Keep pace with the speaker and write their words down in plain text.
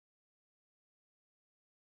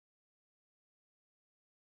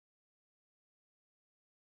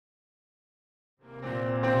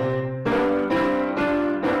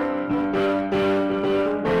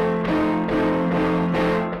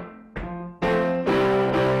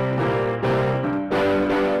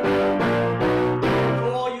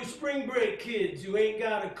kids, you ain't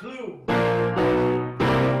got a clue.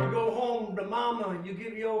 You go home to mama, you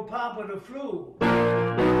give your old papa the flu.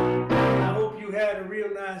 I hope you had a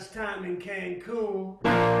real nice time in Cancun.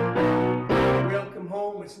 Welcome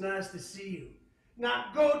home, it's nice to see you. Now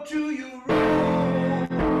go to your room.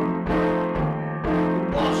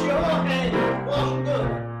 Wash your hands, wash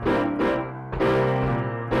good.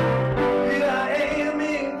 Here I am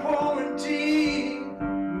in quarantine.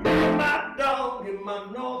 Me and my dog and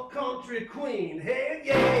my North Country queen. Hey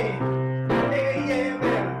yeah,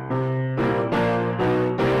 man.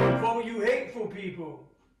 For you hateful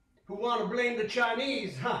people who want to blame the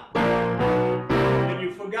Chinese, huh? Have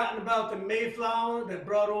you forgotten about the Mayflower that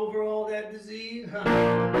brought over all that disease, huh?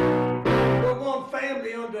 We're one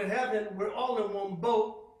family under heaven, we're all in one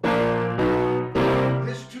boat.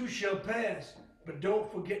 This too shall pass, but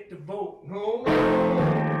don't forget to vote. No, no.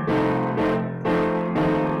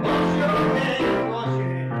 Wash your hands, wash your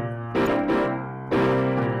hands.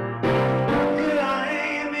 Here I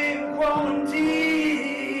am in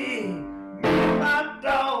quarantine. Me and my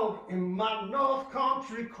dog and my North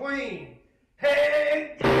Country queen.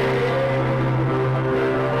 Hey,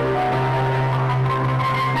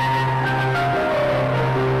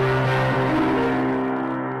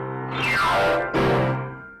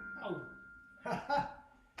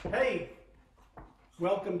 hey,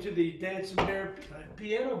 welcome to the Dancing Bear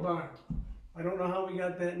Piano Bar. I don't know how we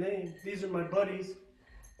got that name. These are my buddies,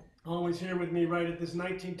 always here with me right at this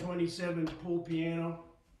 1927 pool piano.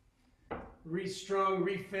 Restrung,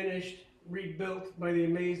 refinished, rebuilt by the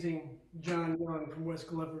amazing John Young from West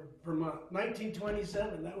Glover, Vermont.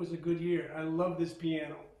 1927, that was a good year. I love this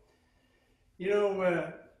piano. You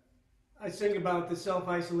know, I sing about the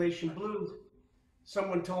self-isolation blues.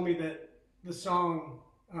 Someone told me that the song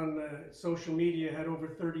on social media had over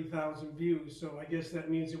 30,000 views, so I guess that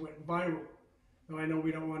means it went viral. Though I know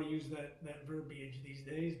we don't want to use that verbiage these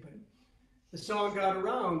days, but the song got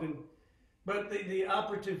around. But the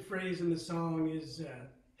operative phrase in the song is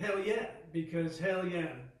hell yeah, because hell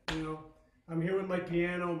yeah, you know, I'm here with my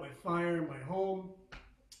piano, my fire, my home,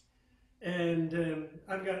 and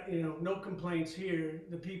I've got, you know, no complaints here.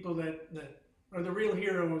 The people that are the real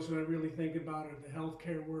heroes who I really think about are the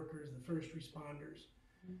healthcare workers, the first responders,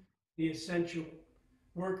 the essential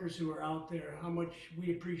workers who are out there. How much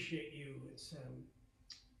we appreciate you. It's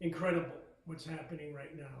incredible what's happening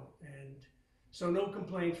right now, and so no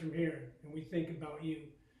complaints from here, and we think about you.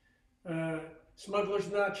 Smuggler's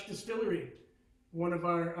Notch Distillery, one of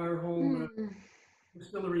our home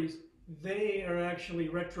distilleries, they are actually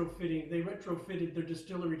retrofitting. They retrofitted their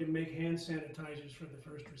distillery to make hand sanitizers for the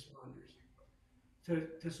first responders.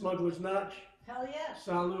 To Smuggler's Notch. Hell yeah.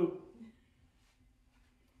 Salute.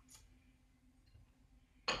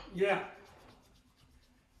 Yeah.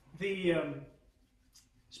 The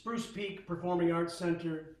Spruce Peak Performing Arts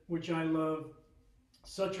Center, which I love,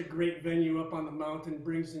 such a great venue up on the mountain,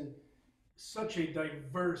 brings in such a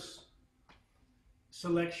diverse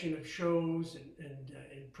selection of shows and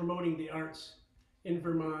promoting the arts in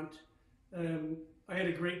Vermont. I had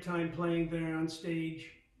a great time playing there on stage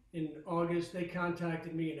in August. They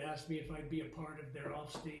contacted me and asked me if I'd be a part of their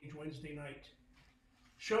offstage Wednesday night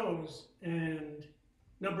shows. And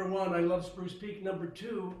number one, I love Spruce Peak. Number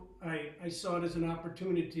two, I saw it as an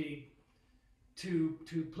opportunity to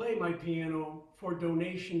play my piano for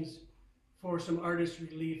donations for some artist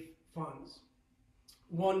relief funds.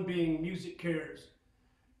 One being Music Cares.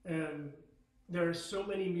 There are so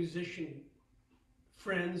many musician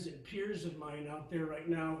friends and peers of mine out there right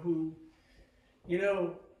now who, you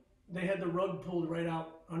know, they had the rug pulled right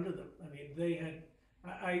out under them. I mean, they had,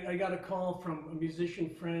 I got a call from a musician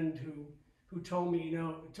friend who told me, you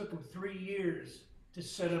know, it took him 3 years to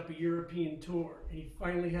set up a European tour, and he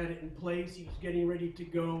finally had it in place. He was getting ready to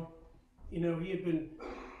go. You know, he had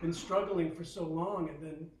been struggling for so long, and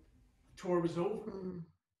then the tour was over.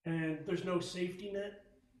 And there's no safety net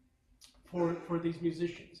for these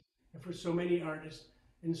musicians and for so many artists.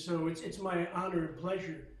 And so it's my honor and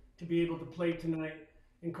pleasure to be able to play tonight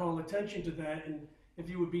and call attention to that. And if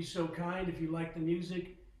you would be so kind, if you like the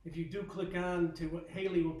music, if you do click on to what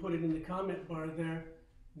Haley will put it in the comment bar there,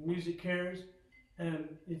 Music Cares,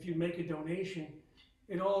 and if you make a donation,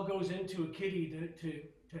 it all goes into a kitty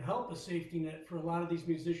to help a safety net for a lot of these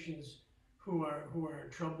musicians who are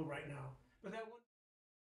in trouble right now. But that one